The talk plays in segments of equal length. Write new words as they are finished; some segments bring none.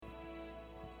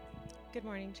Good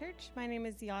morning, church. My name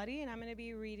is Yadi, and I'm going to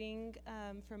be reading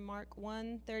from Mark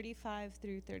 1:35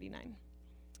 through 39.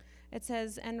 It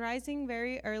says, "And rising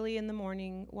very early in the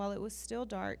morning, while it was still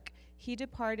dark, he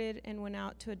departed and went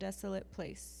out to a desolate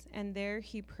place, and there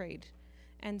he prayed.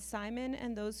 And Simon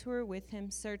and those who were with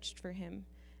him searched for him.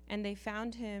 And they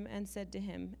found him and said to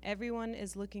him, 'Everyone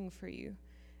is looking for you.'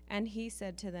 And he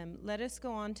said to them, 'Let us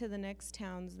go on to the next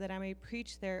towns, that I may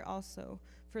preach there also,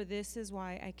 for this is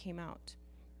why I came out.'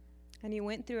 And he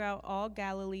went throughout all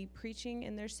Galilee, preaching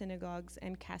in their synagogues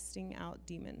and casting out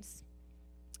demons."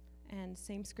 And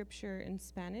same scripture in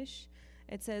Spanish.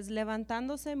 It says,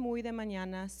 "Levantándose muy de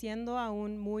mañana, siendo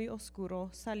aún muy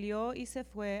oscuro, salió y se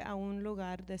fue a un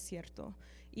lugar desierto,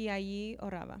 y allí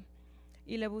oraba.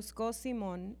 Y le buscó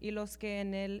Simón y los que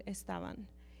en él estaban.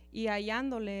 Y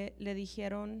hallándole, le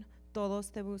dijeron,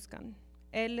 'Todos te buscan.'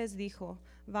 Él les dijo,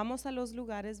 'Vamos a los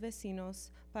lugares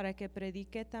vecinos para que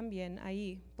predique también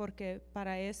allí, porque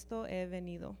para esto he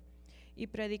venido.' Y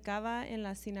predicaba en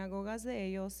las sinagogas de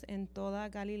ellos en toda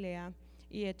Galilea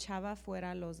y echaba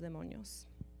fuera los demonios."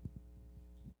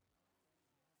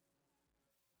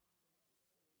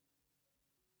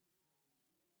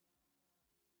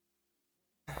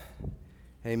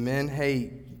 Amen.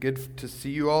 Hey, good to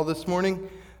see you all this morning.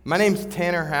 My name's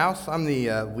Tanner House. I'm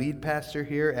the lead pastor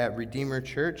here at Redeemer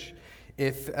Church.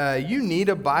 If you need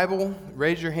a Bible,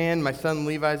 raise your hand. My son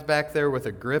Levi's back there with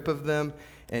a grip of them,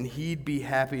 and he'd be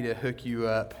happy to hook you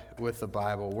up with a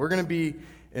Bible. We're going to be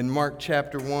in Mark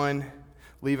chapter 1.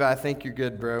 Levi, I think you're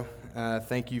good, bro.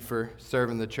 Thank you for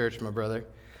serving the church, my brother.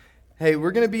 Hey,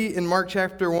 we're going to be in Mark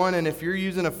chapter 1, and if you're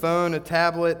using a phone, a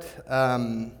tablet,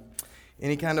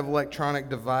 any kind of electronic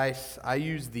device, I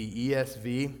use the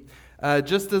ESV.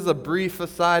 Just as a brief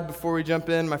aside before we jump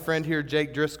in, my friend here,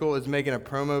 Jake Driscoll, is making a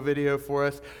promo video for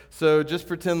us. So just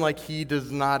pretend like he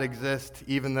does not exist,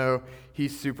 even though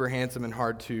he's super handsome and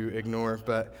hard to ignore.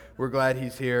 But we're glad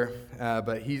he's here.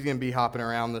 But he's going to be hopping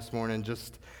around this morning.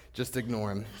 Just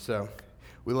ignore him. So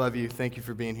we love you. Thank you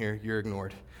for being here. You're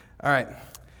ignored. All right.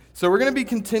 So we're going to be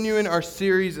continuing our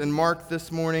series in Mark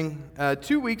this morning.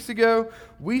 2 weeks ago,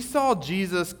 we saw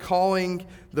Jesus calling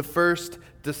the first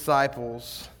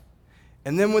disciples.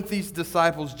 And then with these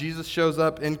disciples, Jesus shows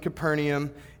up in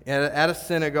Capernaum at a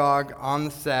synagogue on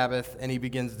the Sabbath, and he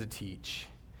begins to teach.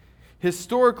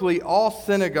 Historically, all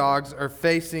synagogues are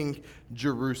facing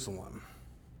Jerusalem.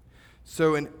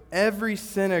 So in every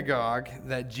synagogue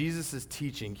that Jesus is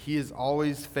teaching, he is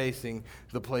always facing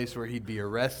the place where he'd be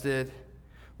arrested,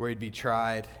 where he'd be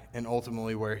tried, and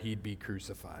ultimately where he'd be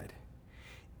crucified.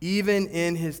 Even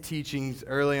in his teachings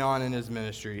early on in his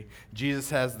ministry, Jesus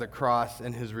has the cross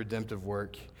and his redemptive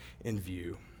work in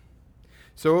view.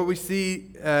 So what we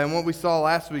see and what we saw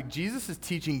last week, Jesus is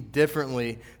teaching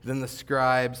differently than the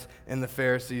scribes and the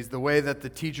Pharisees, the way that the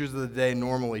teachers of the day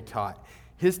normally taught.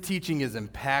 His teaching is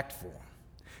impactful.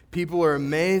 People are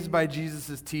amazed by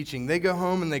Jesus' teaching. They go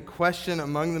home and they question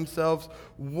among themselves,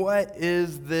 what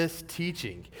is this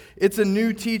teaching? It's a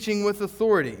new teaching with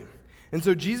authority. And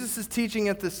so Jesus is teaching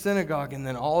at this synagogue, and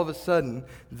then all of a sudden,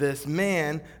 this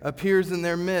man appears in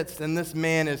their midst, and this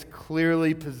man is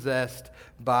clearly possessed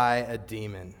by a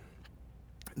demon.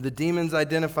 The demons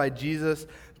identify Jesus,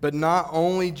 but not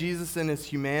only Jesus in his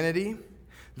humanity,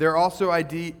 they're also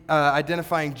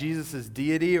identifying Jesus'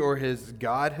 deity or his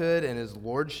godhood and his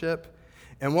lordship.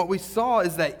 And what we saw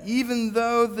is that even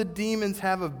though the demons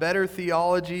have a better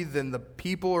theology than the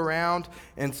people around,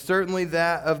 and certainly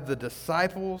that of the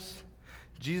disciples,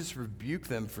 Jesus rebuked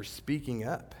them for speaking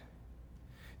up.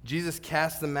 Jesus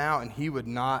cast them out, and he would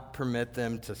not permit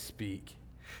them to speak.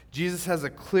 Jesus has a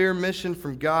clear mission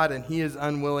from God, and he is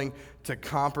unwilling to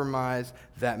compromise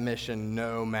that mission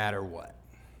no matter what.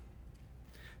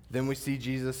 Then we see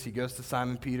Jesus, he goes to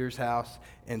Simon Peter's house,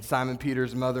 and Simon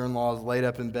Peter's mother-in-law is laid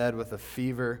up in bed with a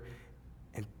fever,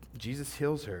 and Jesus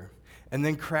heals her. And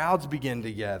then crowds begin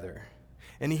to gather,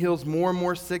 and he heals more and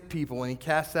more sick people, and he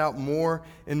casts out more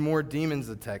and more demons,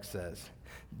 the text says.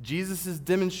 Jesus is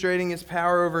demonstrating his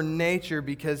power over nature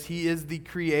because he is the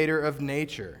creator of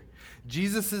nature.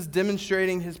 Jesus is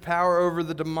demonstrating his power over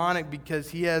the demonic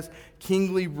because he has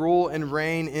kingly rule and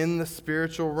reign in the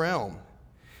spiritual realm.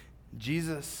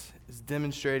 Jesus is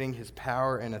demonstrating his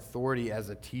power and authority as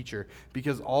a teacher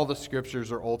because all the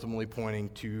scriptures are ultimately pointing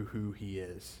to who he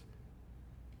is.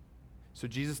 So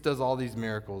Jesus does all these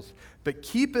miracles. But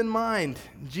keep in mind,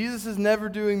 Jesus is never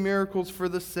doing miracles for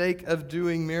the sake of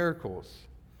doing miracles.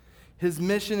 His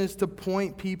mission is to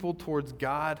point people towards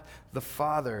God the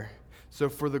Father. So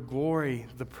for the glory,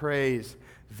 the praise,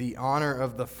 the honor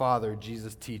of the Father,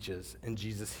 Jesus teaches and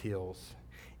Jesus heals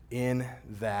in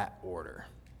that order.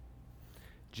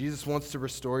 Jesus wants to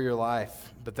restore your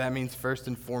life, but that means first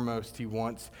and foremost, he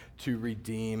wants to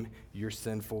redeem your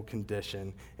sinful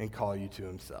condition and call you to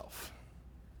himself.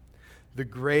 The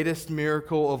greatest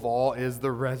miracle of all is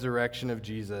the resurrection of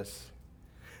Jesus.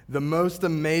 The most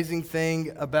amazing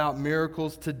thing about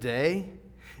miracles today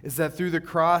is that through the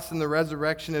cross and the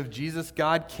resurrection of Jesus,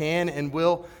 God can and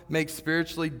will make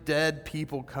spiritually dead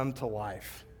people come to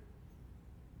life.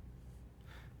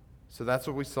 So that's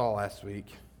what we saw last week.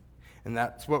 And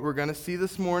that's what we're going to see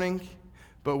this morning,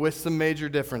 but with some major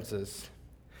differences.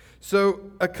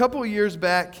 So a couple years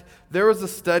back, there was a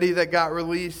study that got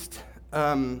released.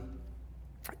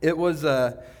 It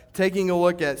was taking a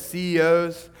look at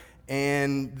CEOs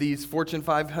and these Fortune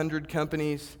 500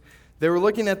 companies. They were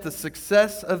looking at the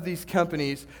success of these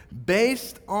companies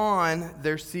based on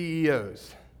their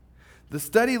CEOs. The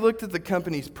study looked at the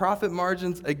company's profit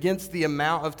margins against the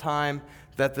amount of time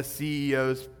that the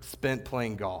CEOs spent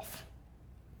playing golf.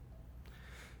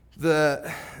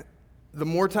 The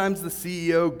more times the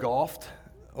CEO golfed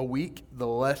a week, the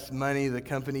less money the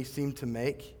company seemed to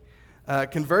make.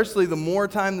 Conversely, the more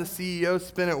time the CEO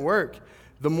spent at work,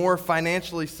 the more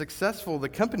financially successful the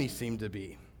company seemed to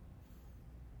be.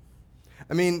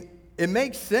 I mean, it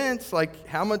makes sense, like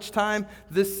how much time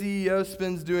this CEO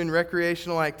spends doing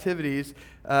recreational activities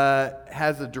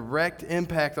has a direct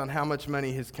impact on how much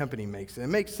money his company makes. And it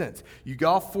makes sense. You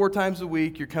golf 4 times a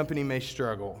week, your company may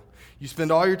struggle. You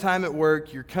spend all your time at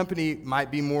work, your company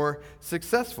might be more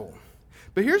successful.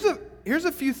 But here's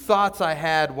a few thoughts I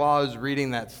had while I was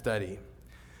reading that study.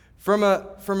 From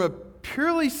a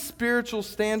purely spiritual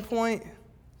standpoint,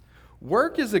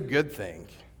 work is a good thing.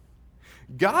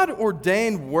 God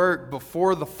ordained work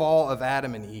before the fall of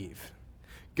Adam and Eve.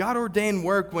 God ordained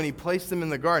work when he placed them in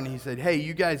the garden. He said, hey,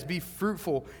 you guys be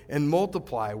fruitful and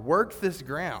multiply. Work this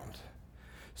ground.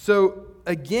 So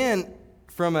again,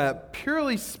 from a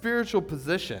purely spiritual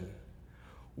position,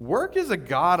 work is a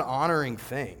God-honoring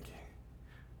thing.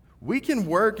 We can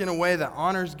work in a way that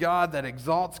honors God, that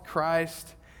exalts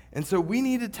Christ, and so we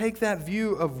need to take that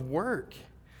view of work.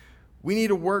 We need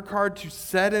to work hard to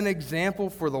set an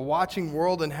example for the watching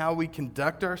world and how we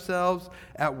conduct ourselves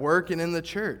at work and in the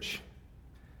church.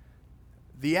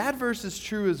 The adverse is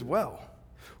true as well.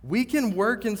 We can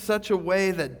work in such a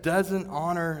way that doesn't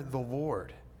honor the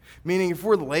Lord. Meaning if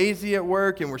we're lazy at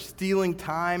work and we're stealing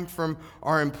time from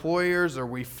our employers, or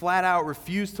we flat out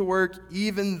refuse to work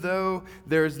even though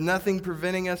there is nothing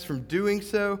preventing us from doing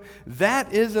so,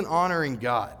 that isn't honoring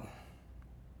God.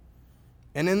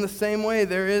 And in the same way,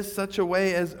 there is such a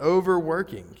way as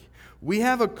overworking. We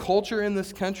have a culture in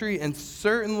this country, and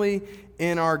certainly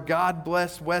in our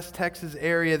God-blessed West Texas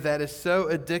area, that is so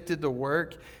addicted to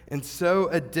work and so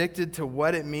addicted to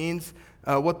what it means,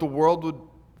 what the world would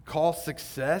call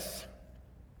success.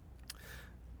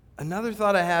 Another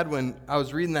thought I had when I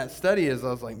was reading that study is I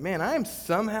was like, man, I am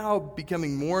somehow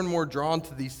becoming more and more drawn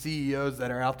to these CEOs that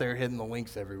are out there hitting the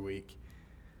links every week.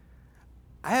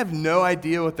 I have no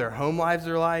idea what their home lives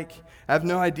are like. I have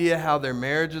no idea how their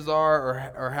marriages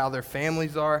are or how their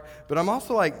families are. But I'm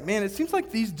also like, man, it seems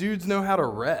like these dudes know how to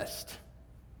rest.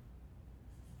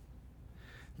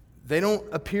 They don't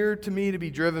appear to me to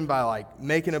be driven by like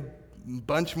making a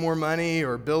bunch more money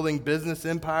or building business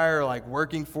empire or like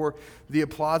working for the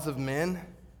applause of men.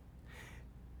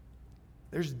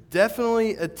 There's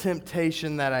definitely a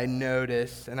temptation that I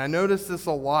notice, and I notice this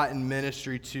a lot in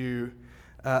ministry too,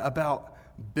 about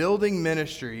building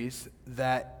ministries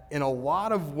that in a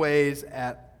lot of ways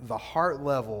at the heart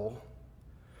level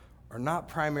are not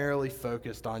primarily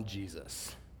focused on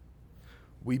Jesus.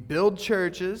 We build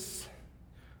churches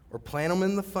or plant them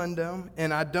in the fun dome,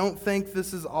 and I don't think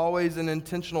this is always an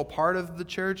intentional part of the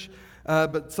church,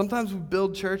 but sometimes we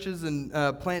build churches and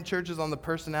plant churches on the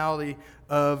personality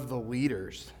of the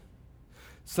leaders.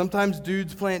 Sometimes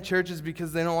dudes plant churches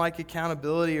because they don't like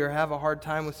accountability or have a hard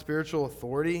time with spiritual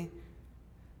authority.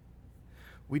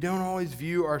 We don't always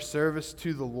view our service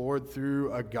to the Lord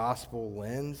through a gospel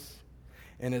lens,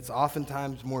 and it's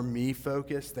oftentimes more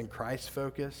me-focused than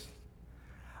Christ-focused.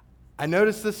 I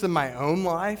notice this in my own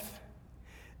life,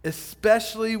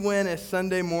 especially when a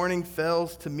Sunday morning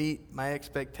fails to meet my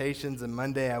expectations, and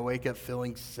Monday I wake up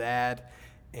feeling sad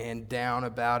and down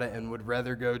about it and would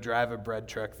rather go drive a bread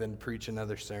truck than preach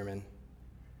another sermon.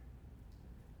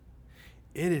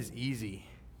 It is easy.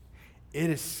 It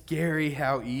is scary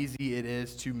how easy it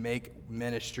is to make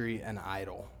ministry an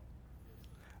idol.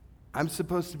 I'm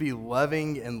supposed to be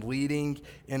loving and leading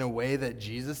in a way that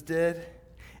Jesus did,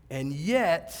 and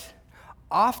yet,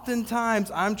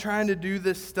 oftentimes I'm trying to do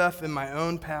this stuff in my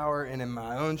own power and in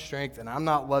my own strength, and I'm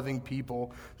not loving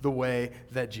people the way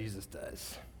that Jesus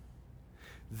does.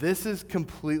 This is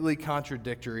completely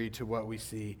contradictory to what we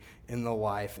see in the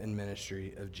life and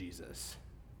ministry of Jesus.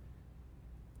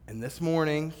 And this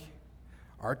morning,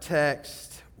 our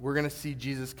text, we're going to see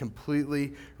Jesus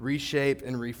completely reshape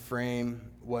and reframe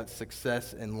what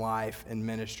success in life and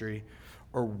ministry,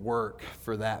 or work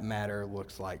for that matter,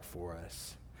 looks like for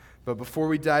us. But before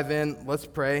we dive in, let's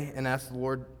pray and ask the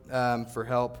Lord for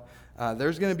help.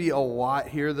 There's going to be a lot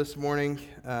here this morning,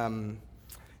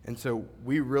 and so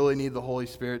we really need the Holy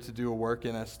Spirit to do a work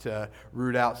in us to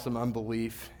root out some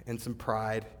unbelief and some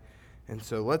pride. And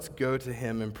so let's go to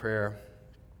him in prayer.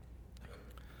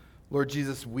 Lord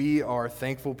Jesus, we are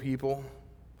thankful people.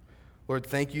 Lord,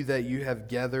 thank you that you have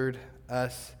gathered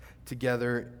us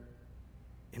together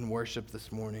in worship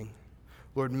this morning.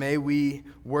 Lord, may we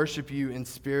worship you in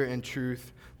spirit and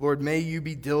truth. Lord, may you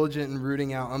be diligent in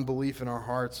rooting out unbelief in our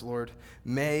hearts, Lord.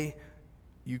 May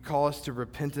you call us to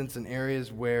repentance in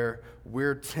areas where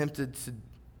we're tempted to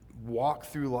walk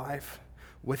through life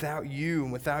without you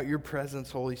and without your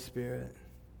presence, Holy Spirit.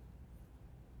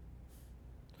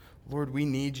 Lord, we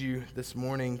need you this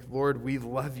morning. Lord, we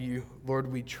love you.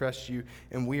 Lord, we trust you.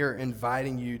 And we are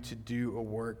inviting you to do a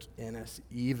work in us,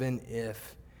 even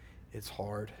if it's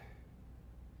hard.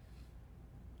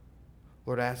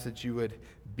 Lord, I ask that you would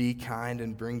be kind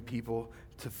and bring people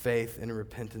to faith and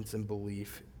repentance and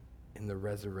belief in the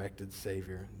resurrected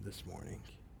Savior this morning.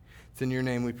 It's in your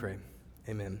name we pray.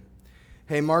 Amen.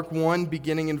 Hey, Mark 1,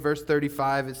 beginning in verse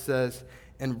 35, it says,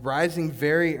 "And rising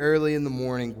very early in the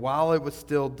morning, while it was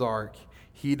still dark,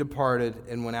 he departed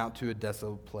and went out to a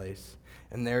desolate place.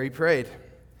 And there he prayed.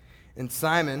 And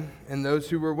Simon and those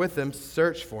who were with him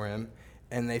searched for him,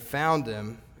 and they found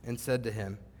him and said to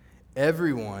him,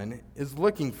 'Everyone is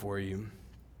looking for you.'"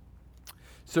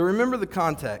 So remember the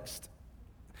context.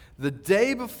 The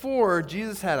day before,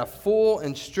 Jesus had a full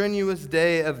and strenuous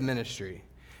day of ministry.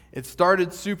 It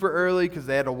started super early because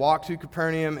they had to walk to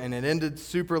Capernaum, and it ended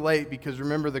super late because,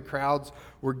 remember, the crowds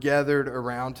were gathered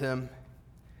around him.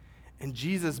 And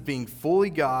Jesus, being fully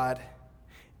God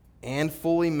and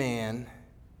fully man,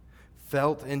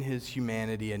 felt in his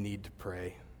humanity a need to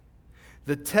pray.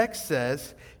 The text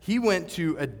says he went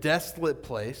to a desolate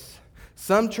place.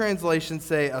 Some translations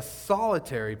say a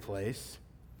solitary place.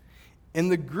 In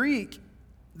the Greek,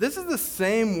 this is the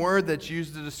same word that's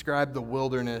used to describe the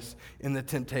wilderness in the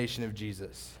temptation of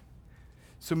Jesus.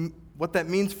 So what that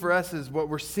means for us is what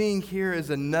we're seeing here is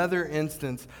another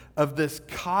instance of this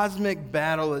cosmic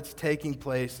battle that's taking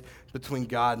place between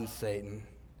God and Satan.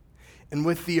 And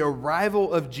with the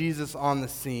arrival of Jesus on the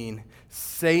scene,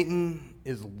 Satan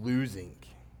is losing.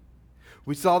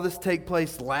 We saw this take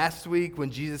place last week when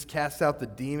Jesus cast out the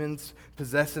demons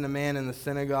possessing a man in the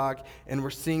synagogue, and we're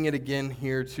seeing it again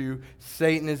here too.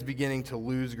 Satan is beginning to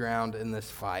lose ground in this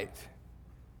fight.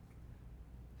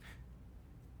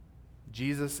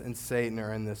 Jesus and Satan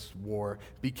are in this war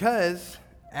because,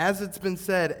 as it's been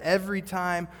said, every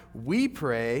time we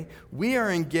pray, we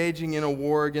are engaging in a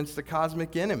war against the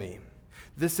cosmic enemy.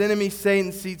 This enemy,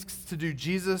 Satan, seeks to do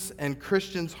Jesus and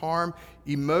Christians harm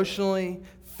emotionally,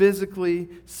 physically,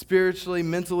 spiritually,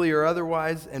 mentally, or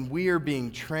otherwise, and we are being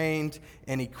trained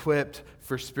and equipped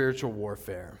for spiritual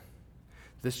warfare.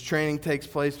 This training takes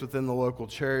place within the local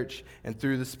church and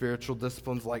through the spiritual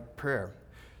disciplines like prayer.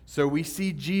 So we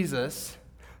see Jesus,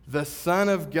 the Son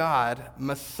of God,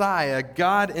 Messiah,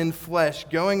 God in flesh,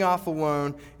 going off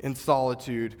alone in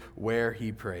solitude where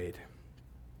he prayed.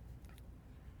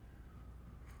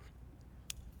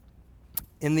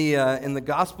 In the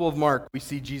Gospel of Mark, we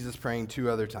see Jesus praying two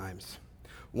other times.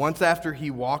 Once after he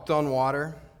walked on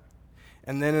water,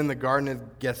 and then in the Garden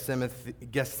of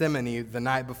Gethsemane the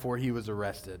night before he was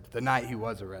arrested, the night he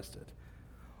was arrested.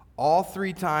 All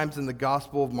three times in the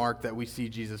Gospel of Mark that we see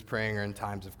Jesus praying are in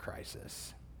times of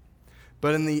crisis.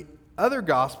 But in the other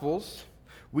Gospels,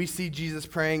 we see Jesus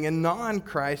praying in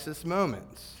non-crisis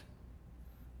moments.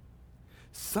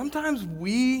 Sometimes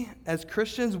we, as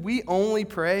Christians, we only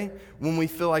pray when we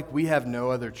feel like we have no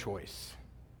other choice.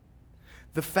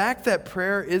 The fact that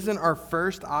prayer isn't our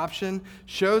first option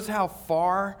shows how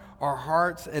far our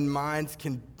hearts and minds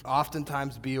can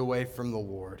oftentimes be away from the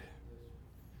Lord.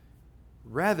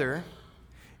 Rather,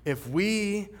 if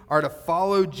we are to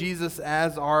follow Jesus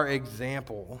as our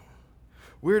example,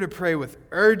 we're to pray with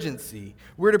urgency.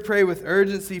 We're to pray with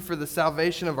urgency for the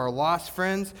salvation of our lost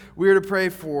friends. We're to pray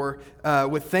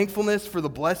with thankfulness for the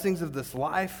blessings of this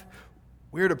life.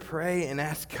 We're to pray and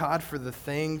ask God for the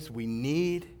things we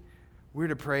need. We're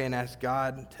to pray and ask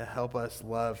God to help us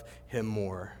love him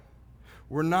more.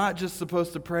 We're not just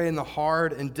supposed to pray in the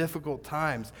hard and difficult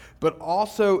times, but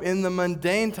also in the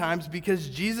mundane times because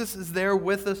Jesus is there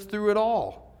with us through it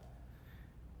all.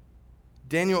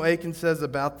 Daniel Aiken says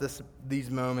about these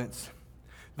moments,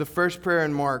 the first prayer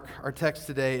in Mark, our text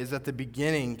today, is at the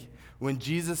beginning when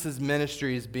Jesus'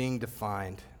 ministry is being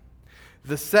defined.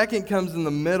 The second comes in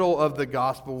the middle of the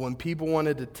gospel when people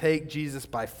wanted to take Jesus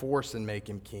by force and make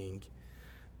him king.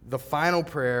 The final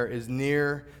prayer is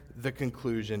near the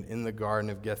conclusion in the Garden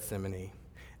of Gethsemane,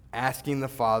 asking the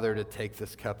Father to take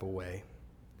this cup away.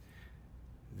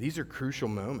 These are crucial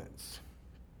moments.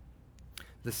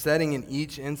 The setting in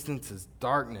each instance is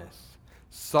darkness,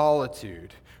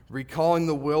 solitude, recalling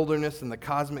the wilderness and the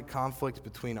cosmic conflict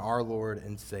between our Lord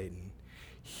and Satan.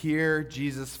 Here,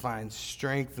 Jesus finds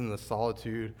strength in the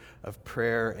solitude of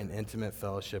prayer and intimate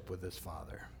fellowship with his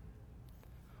Father.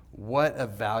 What a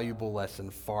valuable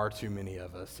lesson far too many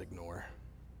of us ignore.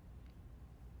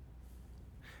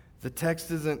 The text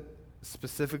isn't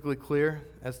specifically clear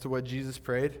as to what Jesus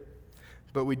prayed,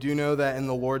 but we do know that in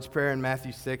the Lord's Prayer in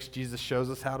Matthew 6, Jesus shows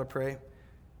us how to pray.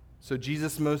 So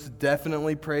Jesus most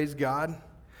definitely praised God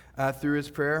through his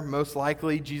prayer. Most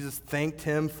likely, Jesus thanked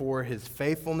him for his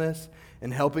faithfulness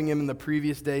in helping him in the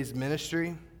previous day's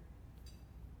ministry.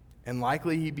 And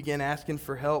likely, he began asking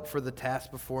for help for the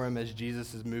task before him as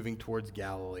Jesus is moving towards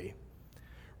Galilee.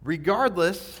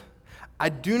 Regardless, I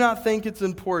do not think it's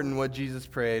important what Jesus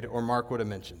prayed, or Mark would have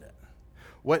mentioned it.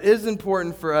 What is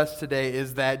important for us today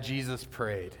is that Jesus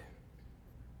prayed.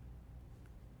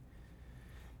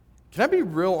 Can I be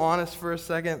real honest for a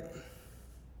second?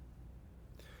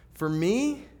 For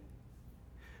me,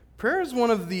 prayer is one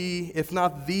of the, if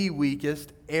not the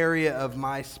weakest, area of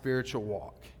my spiritual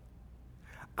walk.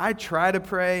 I try to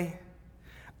pray.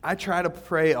 I try to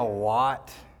pray a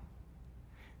lot.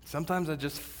 Sometimes I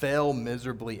just fail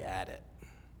miserably at it.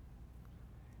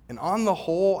 And on the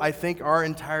whole, I think our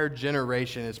entire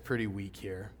generation is pretty weak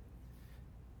here.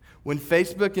 When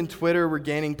Facebook and Twitter were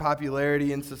gaining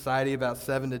popularity in society about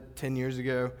 7 to 10 years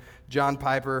ago, John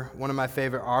Piper, one of my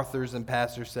favorite authors and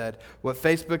pastors, said, "What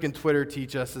Facebook and Twitter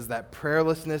teach us is that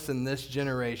prayerlessness in this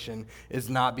generation is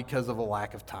not because of a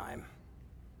lack of time."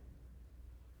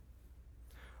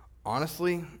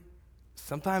 Honestly,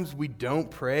 sometimes we don't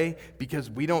pray because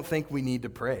we don't think we need to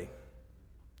pray.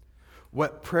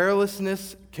 What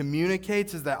prayerlessness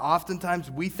communicates is that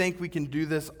oftentimes we think we can do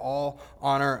this all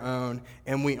on our own,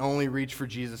 and we only reach for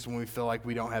Jesus when we feel like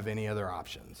we don't have any other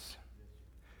options.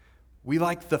 We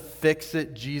like the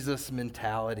fix-it Jesus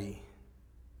mentality.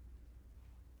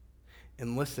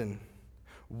 And listen,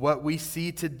 what we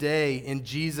see today in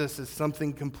Jesus is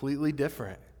something completely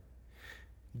different.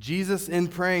 Jesus in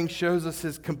praying shows us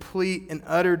his complete and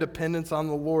utter dependence on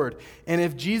the Lord. And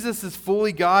if Jesus is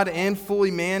fully God and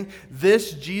fully man,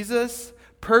 this Jesus,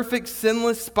 perfect,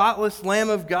 sinless, spotless Lamb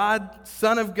of God,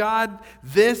 Son of God,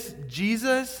 this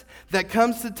Jesus that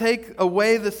comes to take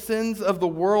away the sins of the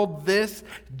world, this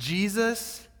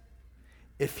Jesus,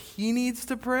 if he needs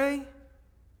to pray,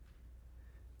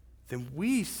 then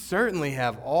we certainly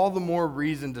have all the more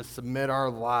reason to submit our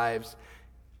lives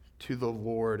to the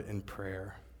Lord in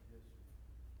prayer.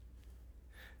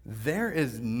 There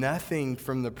is nothing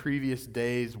from the previous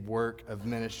day's work of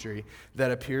ministry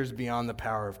that appears beyond the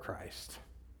power of Christ.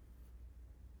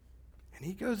 And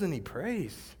he goes and he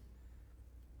prays.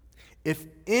 If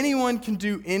anyone can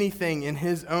do anything in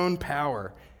his own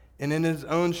power and in his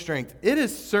own strength, it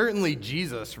is certainly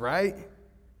Jesus, right?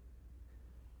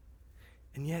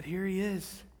 And yet here he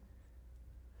is,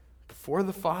 before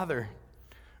the Father,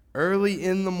 early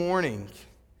in the morning.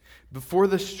 Before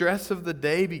the stress of the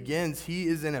day begins, he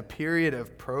is in a period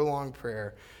of prolonged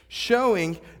prayer,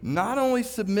 showing not only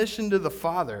submission to the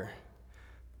Father,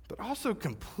 but also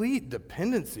complete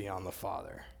dependency on the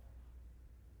Father.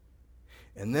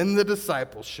 And then the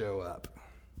disciples show up.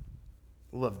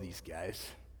 Love these guys.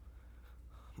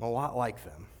 I'm a lot like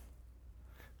them.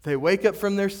 They wake up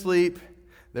from their sleep.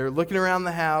 They're looking around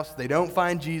the house. They don't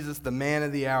find Jesus, the man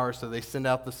of the hour, so they send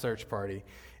out the search party.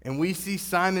 And we see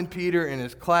Simon Peter in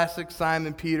his classic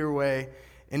Simon Peter way,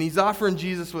 and he's offering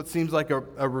Jesus what seems like a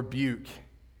rebuke.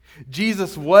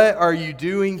 "Jesus, what are you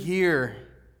doing here?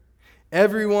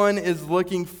 Everyone is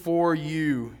looking for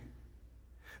you.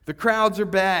 The crowds are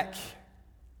back.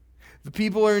 The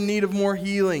people are in need of more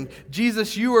healing.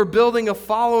 Jesus, you are building a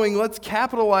following. Let's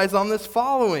capitalize on this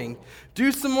following.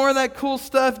 Do some more of that cool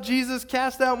stuff, Jesus.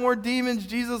 Cast out more demons,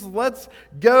 Jesus. Let's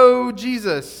go,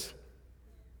 Jesus."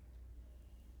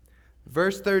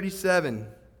 Verse 37,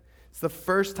 it's the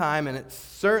first time, and it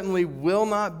certainly will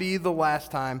not be the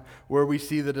last time, where we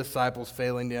see the disciples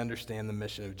failing to understand the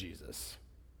mission of Jesus.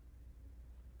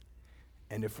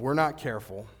 And if we're not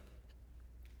careful,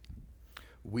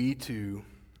 we too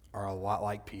are a lot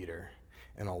like Peter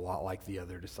and a lot like the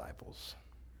other disciples.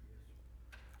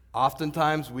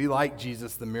 Oftentimes, we like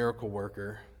Jesus, the miracle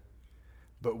worker,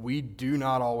 but we do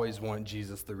not always want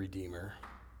Jesus, the Redeemer.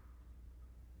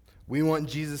 We want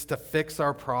Jesus to fix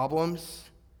our problems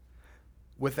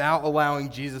without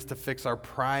allowing Jesus to fix our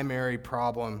primary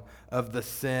problem of the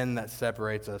sin that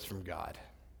separates us from God.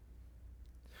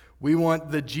 We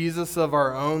want the Jesus of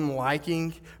our own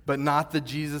liking, but not the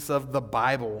Jesus of the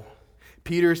Bible.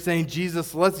 Peter is saying,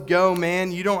 Jesus, let's go,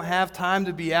 man. You don't have time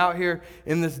to be out here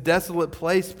in this desolate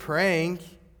place praying.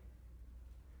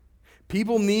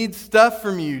 People need stuff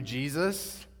from you,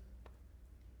 Jesus.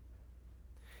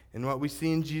 And what we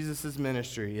see in Jesus'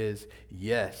 ministry is,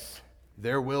 yes,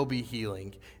 there will be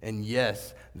healing, and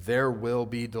yes, there will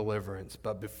be deliverance.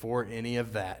 But before any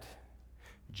of that,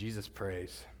 Jesus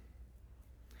prays.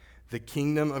 The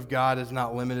kingdom of God is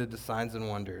not limited to signs and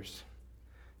wonders.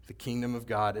 The kingdom of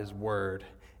God is word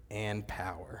and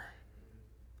power.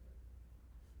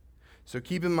 So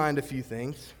keep in mind a few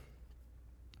things.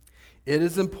 It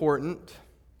is important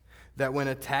that when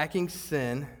attacking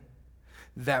sin,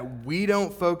 that we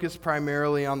don't focus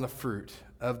primarily on the fruit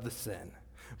of the sin,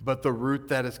 but the root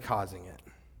that is causing it.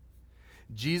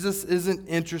 Jesus isn't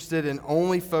interested in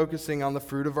only focusing on the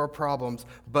fruit of our problems,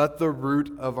 but the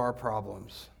root of our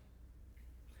problems.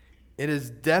 It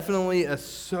is definitely a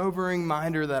sobering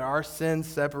reminder that our sin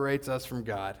separates us from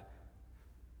God.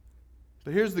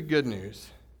 But here's the good news.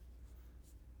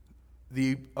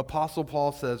 The Apostle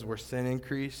Paul says where sin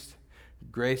increased,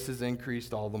 grace is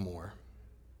increased all the more.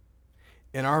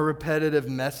 In our repetitive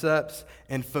mess-ups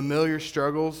and familiar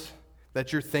struggles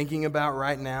that you're thinking about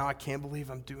right now, I can't believe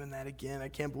I'm doing that again. I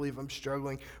can't believe I'm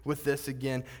struggling with this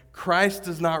again. Christ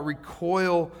does not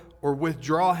recoil or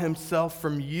withdraw himself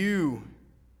from you.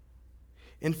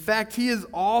 In fact, he is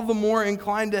all the more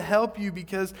inclined to help you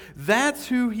because that's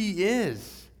who he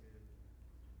is.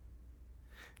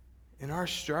 In our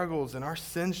struggles, in our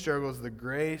sin struggles, the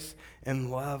grace and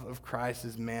love of Christ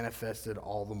is manifested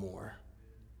all the more.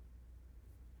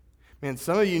 Man,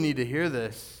 some of you need to hear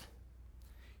this.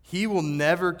 He will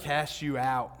never cast you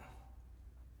out.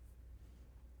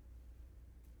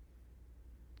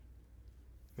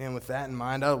 Man, with that in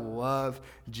mind, I love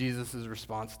Jesus'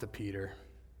 response to Peter.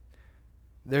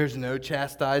 There's no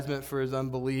chastisement for his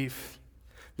unbelief.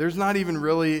 There's not even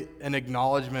really an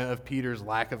acknowledgement of Peter's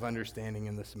lack of understanding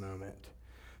in this moment.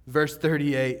 Verse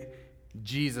 38,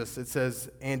 Jesus, it says,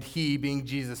 and he, being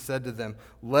Jesus, said to them,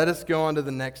 let us go on to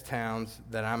the next towns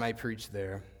that I may preach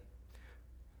there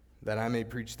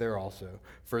also.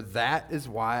 For that is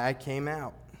why I came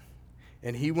out.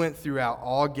 And he went throughout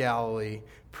all Galilee,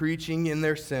 preaching in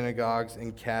their synagogues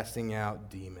and casting out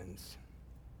demons.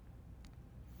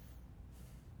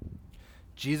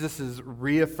 Jesus is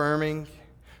reaffirming,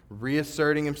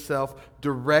 reasserting himself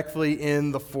directly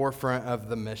in the forefront of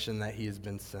the mission that he has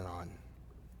been sent on.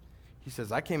 He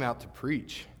says, I came out to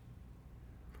preach.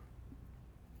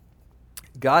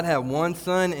 God had one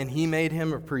son, and he made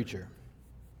him a preacher.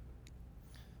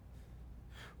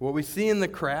 What we see in the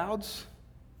crowds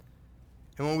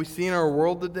and what we see in our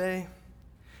world today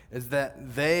is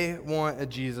that they want a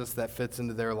Jesus that fits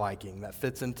into their liking, that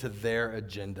fits into their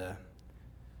agenda.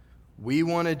 We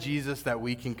want a Jesus that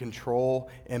we can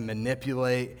control and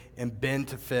manipulate and bend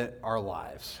to fit our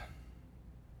lives.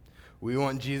 We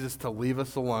want Jesus to leave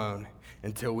us alone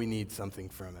until we need something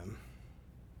from him.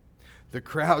 The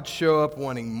crowds show up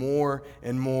wanting more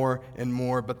and more and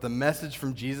more, but the message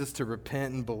from Jesus to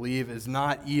repent and believe is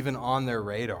not even on their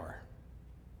radar.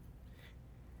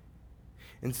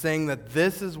 In saying that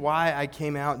this is why I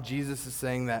came out, Jesus is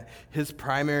saying that his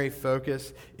primary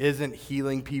focus isn't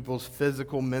healing people's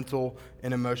physical, mental,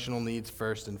 and emotional needs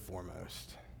first and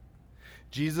foremost.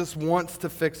 Jesus wants to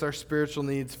fix our spiritual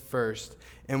needs first.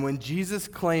 And when Jesus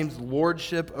claims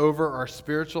lordship over our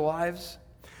spiritual lives,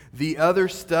 the other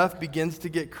stuff begins to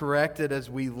get corrected as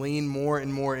we lean more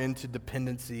and more into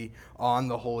dependency on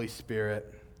the Holy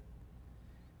Spirit.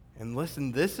 And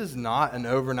listen, this is not an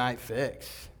overnight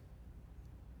fix.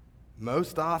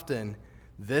 Most often,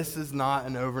 this is not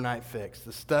an overnight fix.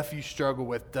 The stuff you struggle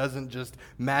with doesn't just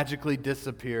magically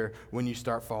disappear when you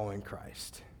start following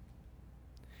Christ.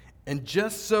 And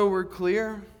just so we're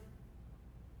clear,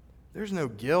 there's no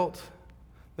guilt,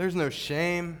 there's no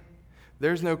shame,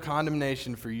 there's no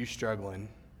condemnation for you struggling.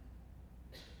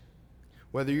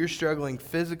 Whether you're struggling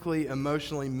physically,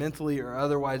 emotionally, mentally, or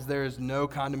otherwise, there is no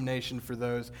condemnation for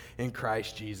those in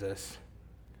Christ Jesus.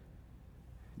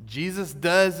 Jesus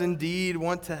does indeed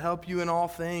want to help you in all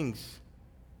things.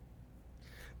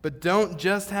 But don't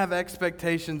just have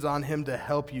expectations on him to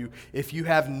help you if you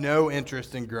have no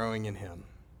interest in growing in him.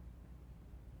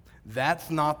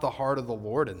 That's not the heart of the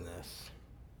Lord in this.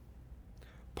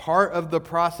 Part of the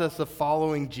process of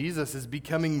following Jesus is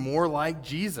becoming more like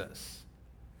Jesus.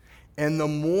 And the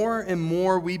more and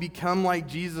more we become like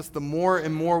Jesus, the more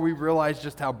and more we realize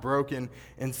just how broken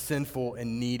and sinful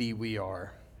and needy we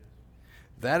are.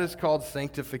 That is called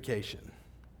sanctification.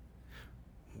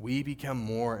 We become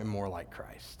more and more like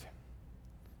Christ.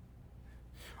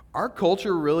 Our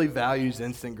culture really values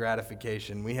instant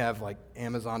gratification. We have like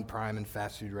Amazon Prime and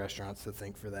fast food restaurants to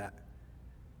thank for that.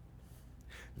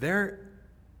 The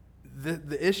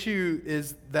issue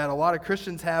is that a lot of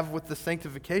Christians have with the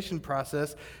sanctification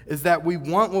process is that we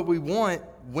want what we want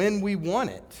when we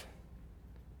want it.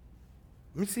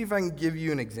 Let me see if I can give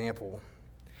you an example.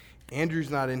 Andrew's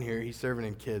not in here. He's serving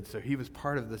in kids, so he was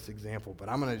part of this example, but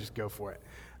I'm going to just go for it.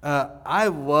 I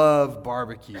love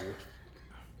barbecue.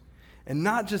 And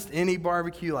not just any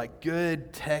barbecue, like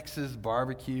good Texas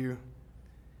barbecue.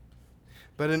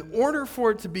 But in order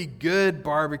for it to be good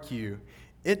barbecue,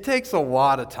 it takes a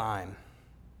lot of time.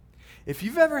 If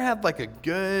you've ever had like a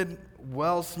good,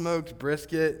 well-smoked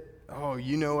brisket, oh,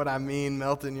 you know what I mean,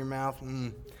 melt in your mouth.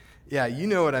 Yeah, you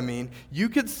know what I mean. You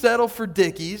could settle for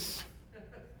Dickies,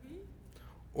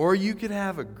 or you could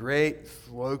have a great,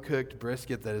 slow-cooked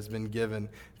brisket that has been given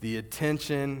the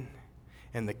attention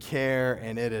and the care,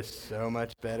 and it is so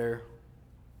much better.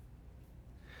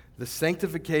 The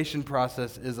sanctification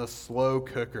process is a slow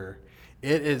cooker.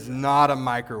 It is not a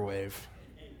microwave.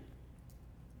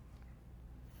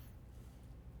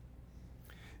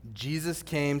 Jesus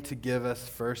came to give us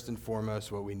first and foremost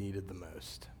what we needed the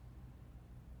most.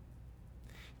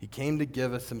 He came to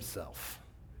give us himself.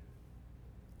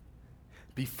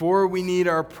 Before we need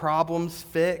our problems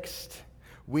fixed,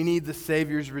 we need the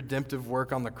Savior's redemptive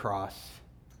work on the cross.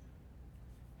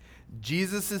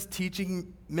 Jesus'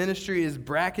 teaching ministry is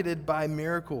bracketed by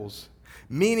miracles,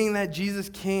 meaning that Jesus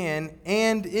can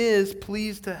and is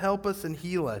pleased to help us and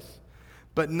heal us,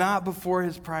 but not before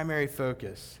his primary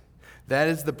focus. That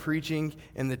is the preaching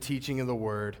and the teaching of the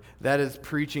word. That is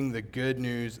preaching the good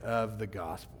news of the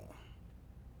gospel.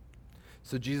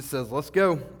 So Jesus says, let's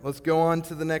go. Let's go on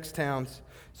to the next towns.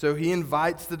 So he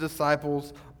invites the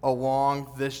disciples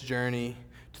along this journey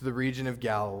to the region of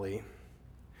Galilee.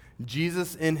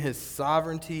 Jesus, in his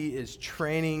sovereignty, is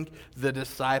training the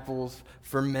disciples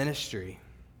for ministry.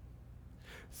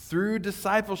 Through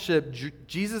discipleship,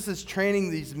 Jesus is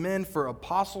training these men for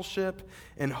apostleship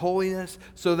and holiness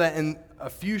so that in a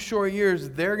few short years,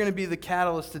 they're going to be the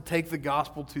catalyst to take the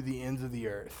gospel to the ends of the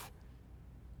earth.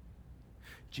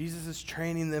 Jesus is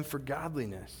training them for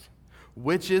godliness,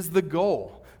 which is the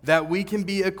goal, that we can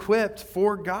be equipped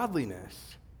for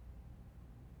godliness.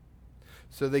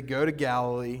 So they go to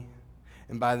Galilee,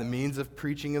 and by the means of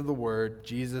preaching of the word,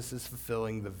 Jesus is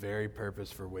fulfilling the very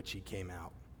purpose for which he came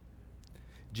out.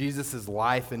 Jesus'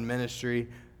 life and ministry,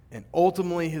 and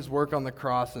ultimately his work on the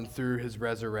cross and through his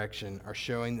resurrection, are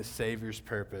showing the Savior's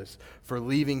purpose for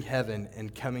leaving heaven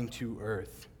and coming to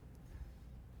earth.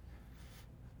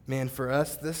 Man, for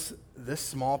us, this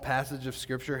small passage of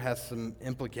Scripture has some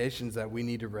implications that we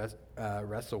need to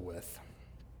wrestle with.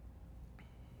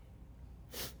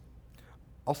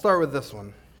 I'll start with this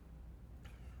one.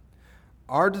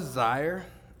 Our desire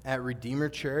at Redeemer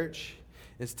Church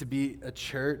is to be a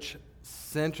church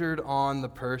centered on the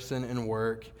person and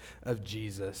work of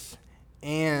Jesus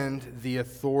and the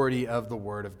authority of the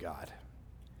Word of God.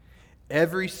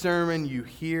 Every sermon you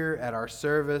hear at our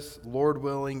service, Lord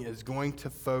willing, is going to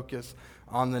focus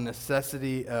on the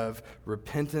necessity of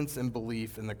repentance and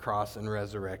belief in the cross and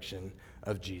resurrection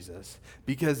of Jesus,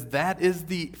 because that is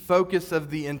the focus of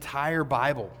the entire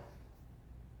Bible.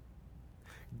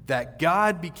 That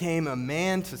God became a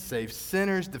man to save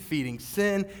sinners, defeating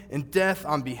sin and death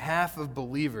on behalf of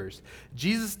believers.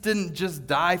 Jesus didn't just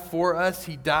die for us,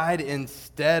 he died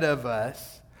instead of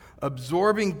us,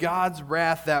 absorbing God's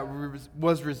wrath that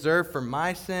was reserved for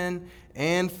my sin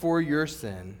and for your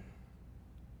sin.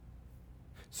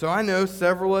 So I know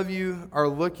several of you are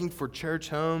looking for church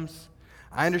homes.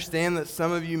 I understand that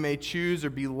some of you may choose or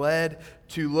be led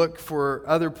to look for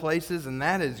other places, and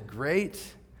that is great.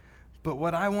 But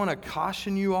what I want to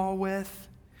caution you all with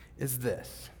is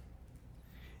this.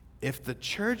 If the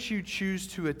church you choose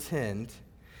to attend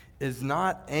is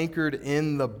not anchored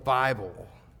in the Bible,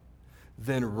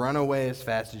 then run away as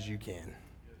fast as you can.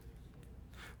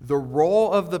 The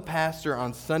role of the pastor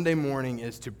on Sunday morning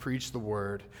is to preach the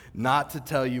word, not to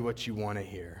tell you what you want to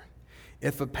hear.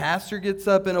 If a pastor gets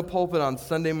up in a pulpit on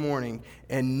Sunday morning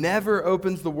and never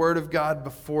opens the Word of God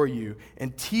before you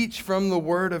and teach from the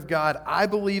Word of God, I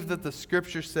believe that the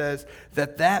Scripture says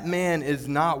that that man is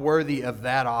not worthy of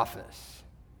that office.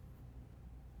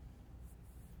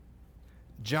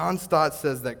 John Stott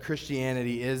says that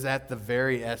Christianity is at the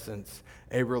very essence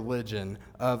a religion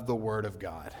of the Word of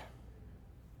God.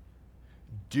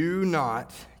 Do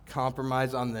not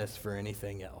compromise on this for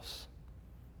anything else.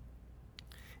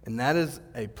 And that is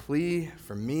a plea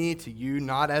from me to you,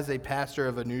 not as a pastor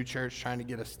of a new church trying to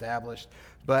get established,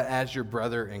 but as your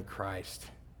brother in Christ.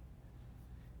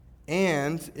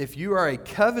 And if you are a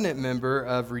covenant member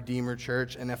of Redeemer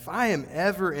Church, and if I am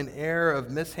ever in error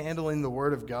of mishandling the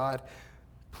Word of God,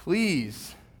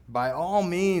 please, by all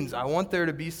means, I want there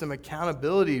to be some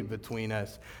accountability between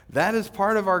us. That is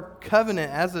part of our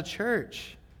covenant as a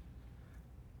church.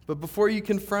 But before you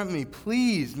confront me,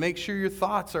 please make sure your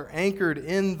thoughts are anchored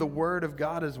in the Word of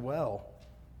God as well.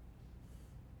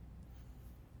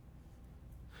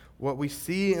 What we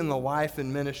see in the life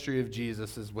and ministry of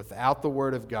Jesus is without the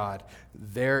Word of God,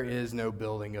 there is no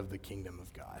building of the kingdom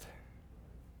of God.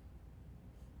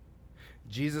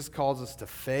 Jesus calls us to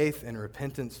faith and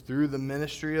repentance through the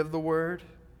ministry of the Word.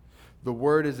 The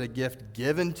Word is a gift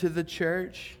given to the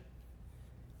church.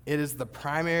 It is the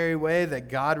primary way that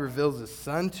God reveals His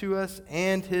Son to us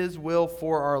and His will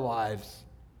for our lives.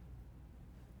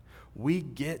 We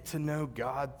get to know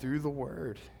God through the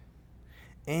Word.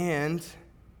 And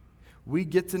we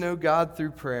get to know God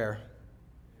through prayer.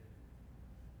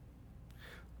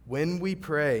 When we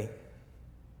pray,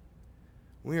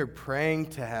 we are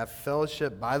praying to have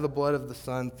fellowship by the blood of the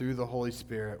Son through the Holy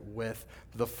Spirit with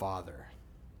the Father.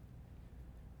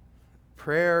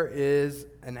 Prayer is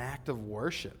an act of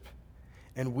worship,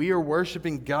 and we are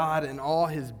worshiping God in all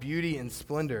His beauty and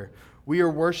splendor. We are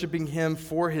worshiping Him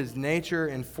for His nature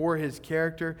and for His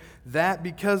character, that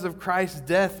because of Christ's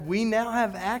death, we now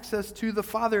have access to the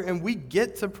Father, and we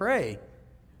get to pray.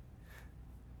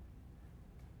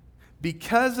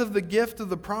 Because of the gift of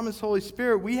the promised Holy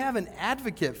Spirit, we have an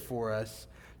advocate for us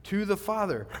to the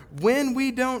Father. When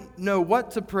we don't know what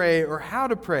to pray or how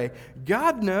to pray,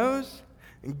 God knows.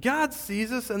 And God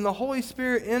sees us, and the Holy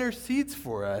Spirit intercedes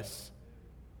for us.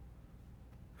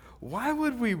 Why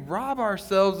would we rob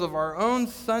ourselves of our own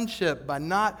sonship by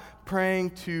not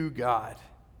praying to God?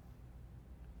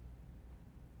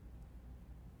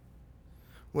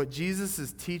 What Jesus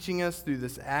is teaching us through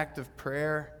this act of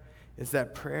prayer is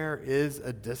that prayer is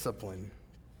a discipline.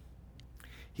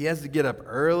 He has to get up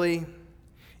early,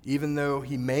 even though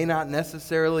he may not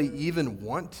necessarily even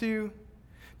want to.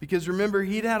 Because remember,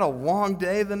 he'd had a long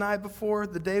day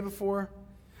the day before,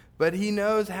 but he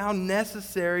knows how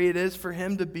necessary it is for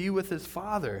him to be with his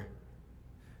Father.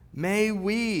 May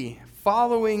we,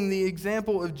 following the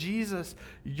example of Jesus,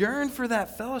 yearn for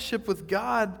that fellowship with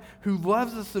God who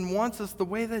loves us and wants us the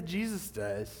way that Jesus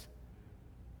does.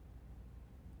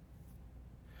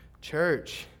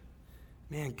 Church,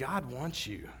 man, God wants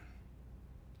you.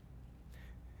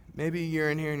 Maybe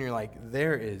you're in here and you're like,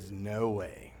 there is no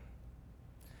way.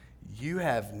 You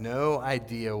have no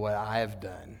idea what I have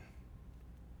done.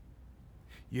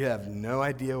 You have no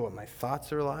idea what my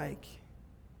thoughts are like.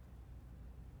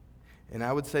 And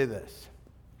I would say this,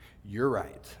 you're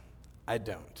right, I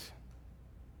don't.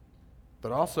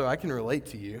 But also, I can relate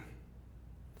to you.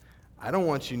 I don't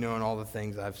want you knowing all the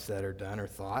things I've said or done or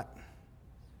thought.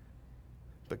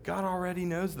 But God already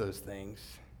knows those things.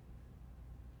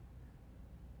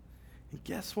 And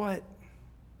guess what?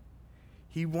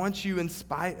 He wants you in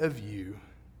spite of you.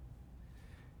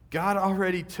 God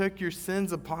already took your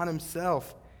sins upon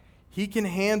himself. He can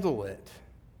handle it.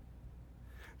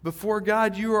 Before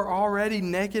God, you are already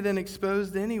naked and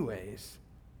exposed anyways.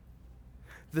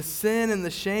 The sin and the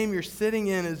shame you're sitting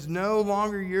in is no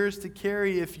longer yours to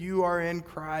carry if you are in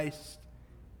Christ.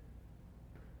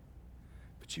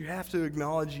 But you have to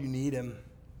acknowledge you need him.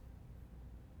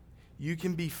 You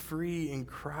can be free in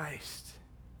Christ.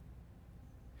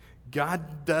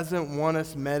 God doesn't want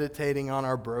us meditating on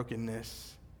our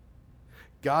brokenness.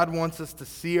 God wants us to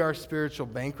see our spiritual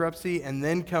bankruptcy and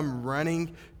then come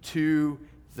running to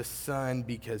the Son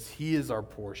because he is our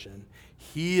portion.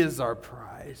 He is our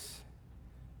prize.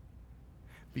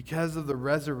 Because of the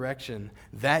resurrection,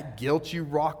 that guilt you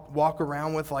walk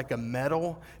around with like a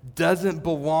medal doesn't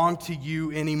belong to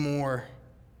you anymore.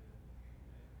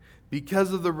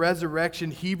 Because of the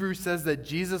resurrection, Hebrews says that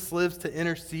Jesus lives to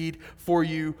intercede for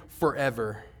you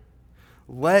forever.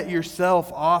 Let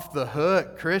yourself off the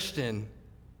hook, Christian.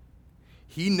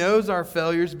 He knows our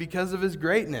failures because of his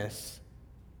greatness.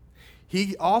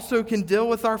 He also can deal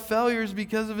with our failures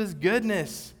because of his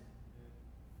goodness.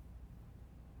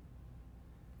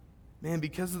 Man,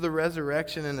 because of the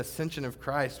resurrection and ascension of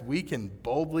Christ, we can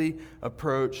boldly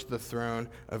approach the throne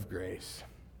of grace.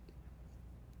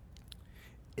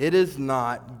 It is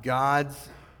not God's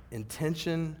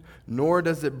intention, nor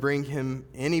does it bring him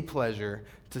any pleasure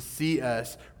to see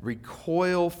us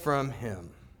recoil from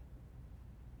him.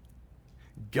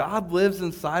 God lives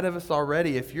inside of us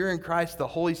already. If you're in Christ, the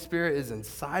Holy Spirit is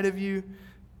inside of you.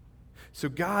 So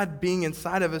God being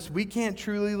inside of us, we can't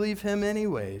truly leave him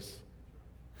anyways.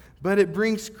 But it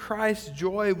brings Christ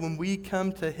joy when we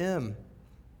come to him.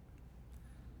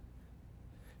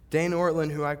 Dane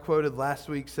Ortland, who I quoted last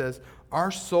week, says, "Our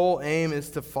sole aim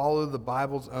is to follow the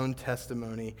Bible's own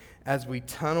testimony as we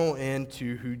tunnel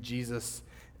into who Jesus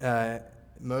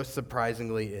most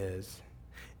surprisingly is.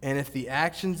 And if the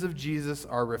actions of Jesus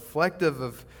are reflective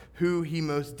of who he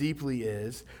most deeply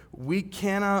is, we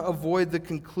cannot avoid the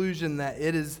conclusion that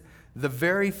it is the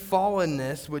very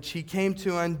fallenness which he came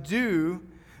to undo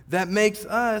that makes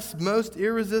us most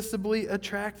irresistibly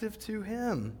attractive to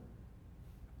him."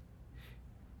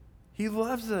 He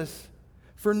loves us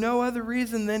for no other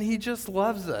reason than he just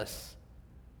loves us.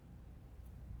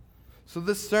 So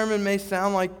this sermon may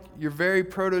sound like your very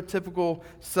prototypical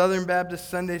Southern Baptist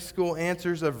Sunday school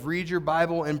answers of read your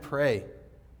Bible and pray.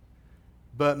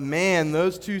 But man,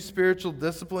 those two spiritual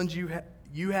disciplines,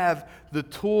 you have the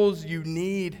tools you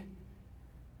need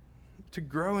to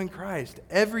grow in Christ.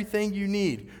 Everything you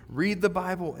need. Read the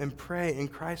Bible and pray,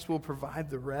 and Christ will provide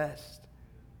the rest.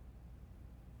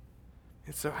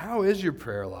 And so how is your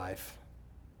prayer life?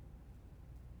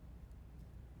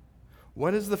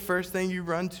 What is the first thing you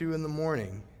run to in the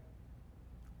morning?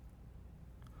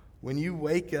 When you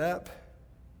wake up,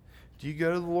 do you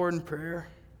go to the Lord in prayer?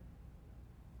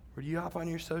 Or do you hop on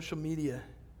your social media?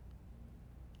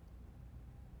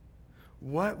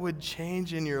 What would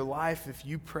change in your life if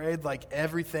you prayed like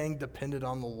everything depended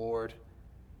on the Lord?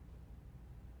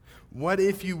 What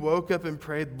if you woke up and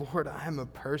prayed, "Lord, I am a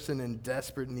person in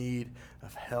desperate need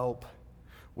of help.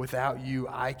 Without you,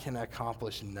 I can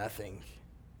accomplish nothing"?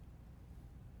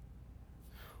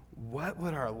 What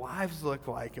would our lives look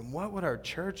like, and what would our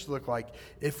church look like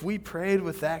if we prayed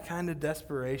with that kind of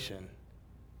desperation?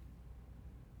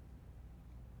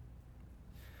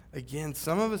 Again,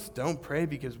 some of us don't pray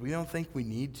because we don't think we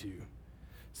need to.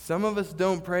 Some of us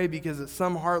don't pray because at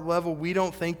some heart level we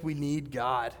don't think we need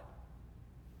God.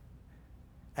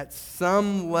 At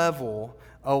some level,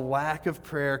 a lack of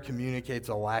prayer communicates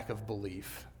a lack of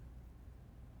belief.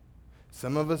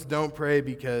 Some of us don't pray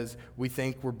because we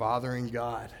think we're bothering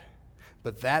God.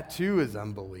 But that too is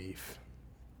unbelief.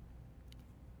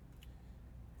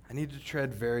 I need to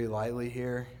tread very lightly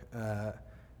here.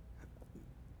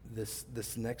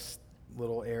 This next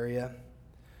little area.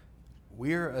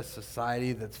 We're a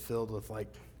society that's filled with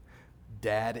like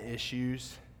dad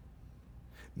issues,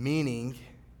 meaning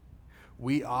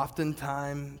we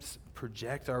oftentimes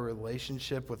project our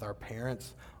relationship with our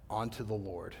parents onto the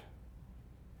Lord.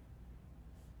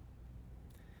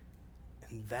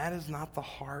 And that is not the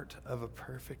heart of a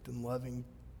perfect and loving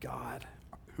God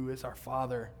who is our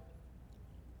Father.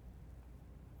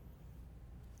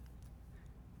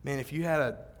 Man, if you had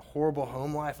a horrible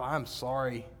home life, I'm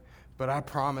sorry, but I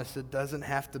promise it doesn't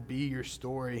have to be your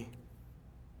story.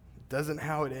 It doesn't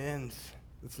how it ends.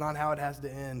 It's not how it has to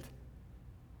end.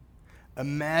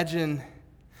 Imagine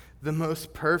the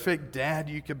most perfect dad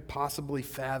you could possibly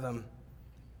fathom.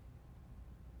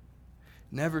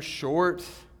 Never short,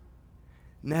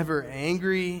 never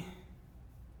angry,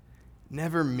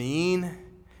 never mean,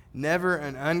 never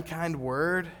an unkind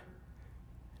word,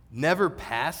 never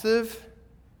passive.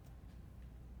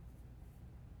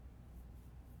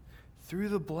 Through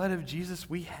the blood of Jesus,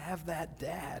 we have that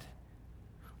dad.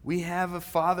 We have a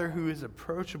father who is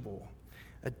approachable,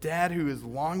 a dad who is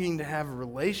longing to have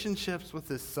relationships with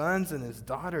his sons and his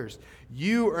daughters.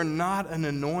 You are not an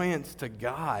annoyance to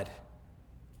God.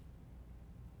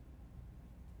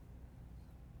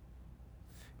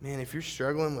 Man, if you're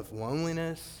struggling with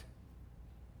loneliness,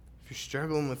 if you're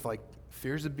struggling with like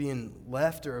fears of being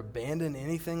left or abandoned,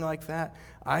 anything like that,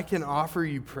 I can offer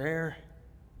you prayer.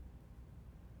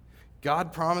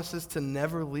 God promises to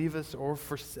never leave us or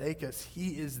forsake us.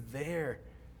 He is there.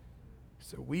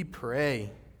 So we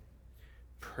pray.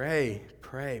 Pray,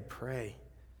 pray, pray.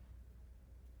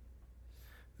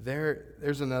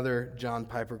 There's another John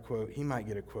Piper quote. He might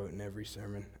get a quote in every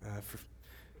sermon.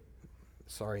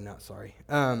 Sorry, not sorry.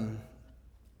 I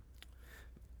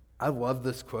love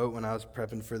this quote when I was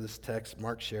prepping for this text.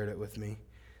 Mark shared it with me.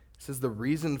 It says, the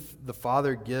reason the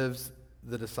Father gives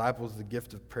the disciples the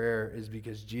gift of prayer is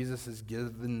because Jesus has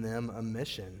given them a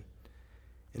mission.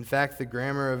 In fact, the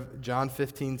grammar of John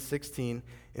 15:16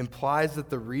 implies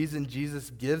that the reason Jesus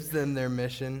gives them their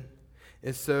mission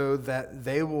is so that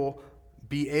they will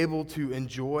be able to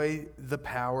enjoy the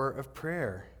power of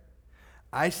prayer.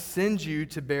 I send you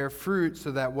to bear fruit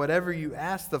so that whatever you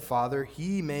ask the Father,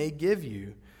 he may give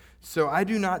you. So I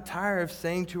do not tire of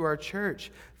saying to our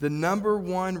church, the number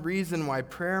one reason why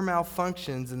prayer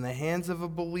malfunctions in the hands of a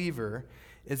believer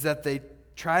is that they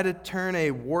try to turn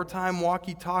a wartime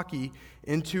walkie-talkie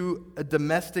into a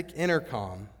domestic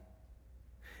intercom.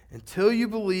 Until you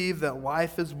believe that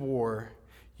life is war,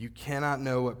 you cannot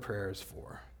know what prayer is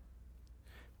for.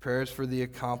 Prayer is for the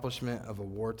accomplishment of a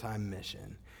wartime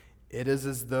mission. It is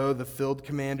as though the field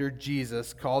commander,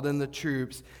 Jesus, called in the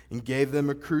troops and gave them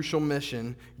a crucial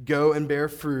mission, go and bear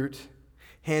fruit,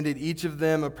 handed each of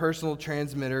them a personal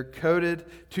transmitter coded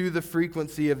to the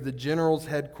frequency of the general's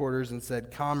headquarters and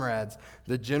said, "Comrades,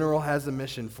 the general has a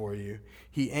mission for you.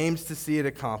 He aims to see it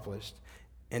accomplished.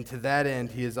 And to that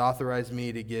end, he has authorized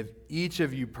me to give each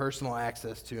of you personal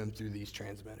access to him through these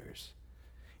transmitters.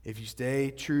 If you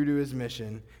stay true to his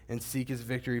mission and seek his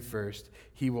victory first,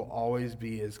 he will always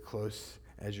be as close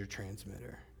as your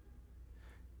transmitter."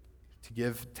 To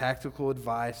give tactical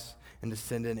advice and to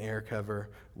send in air cover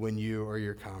when you or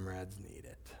your comrades need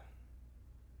it.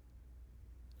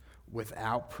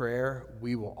 Without prayer,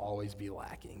 we will always be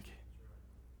lacking.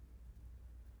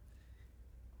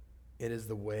 It is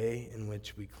the way in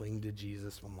which we cling to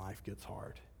Jesus when life gets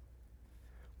hard.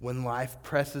 When life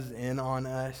presses in on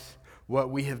us, what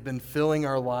we have been filling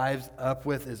our lives up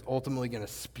with is ultimately going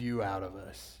to spew out of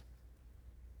us.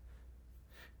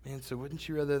 Man, so wouldn't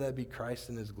you rather that be Christ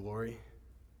in his glory?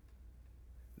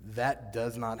 That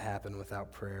does not happen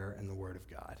without prayer and the Word of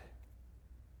God.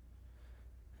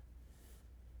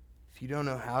 If you don't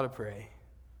know how to pray,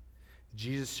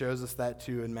 Jesus shows us that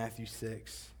too in Matthew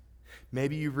 6.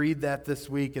 Maybe you read that this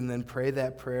week and then pray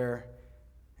that prayer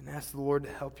and ask the Lord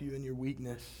to help you in your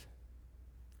weakness.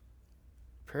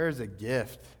 Prayer is a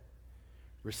gift.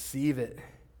 Receive it.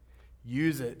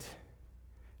 Use it.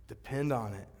 Depend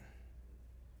on it.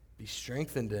 Be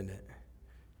strengthened in it.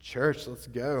 Church, let's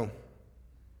go.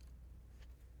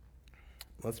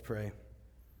 Let's pray.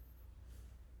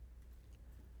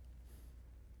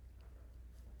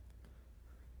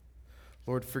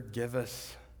 Lord, forgive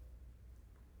us.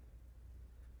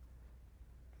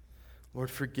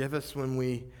 Lord, forgive us when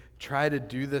we try to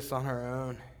do this on our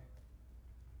own.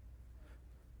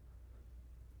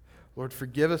 Lord,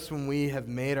 forgive us when we have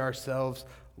made ourselves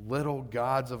little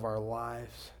gods of our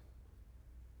lives.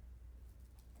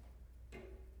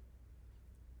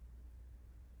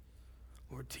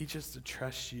 Lord, teach us to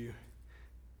trust you.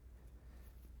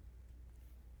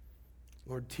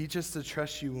 Lord, teach us to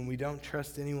trust you when we don't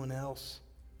trust anyone else.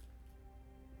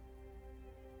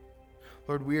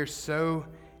 Lord, we are so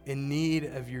in need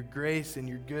of your grace and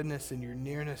your goodness and your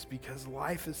nearness because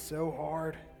life is so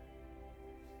hard.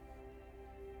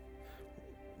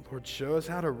 Lord, show us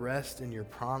how to rest in your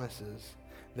promises,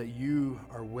 that you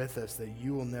are with us, that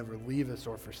you will never leave us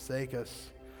or forsake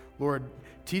us. Lord,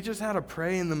 teach us how to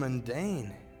pray in the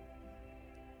mundane.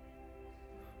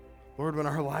 Lord, when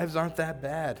our lives aren't that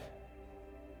bad,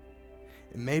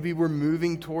 and maybe we're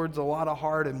moving towards a lot of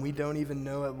hard and we don't even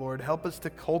know it, Lord, help us to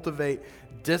cultivate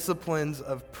disciplines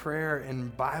of prayer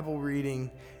and Bible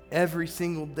reading every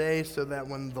single day so that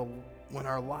when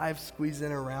our lives squeeze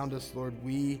in around us, Lord,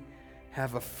 we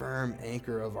have a firm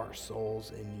anchor of our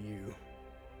souls in you.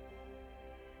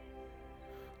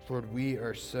 Lord, we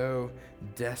are so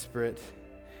desperate,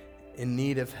 in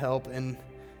need of help, and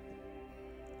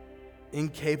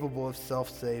incapable of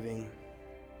self-saving.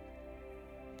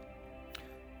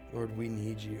 Lord, we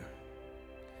need you.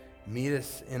 Meet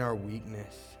us in our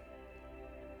weakness.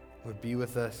 Lord, be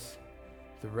with us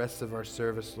the rest of our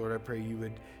service. Lord, I pray you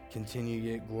would continue to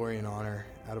get glory and honor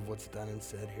out of what's done and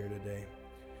said here today.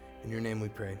 In your name we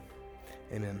pray.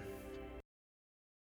 Amen.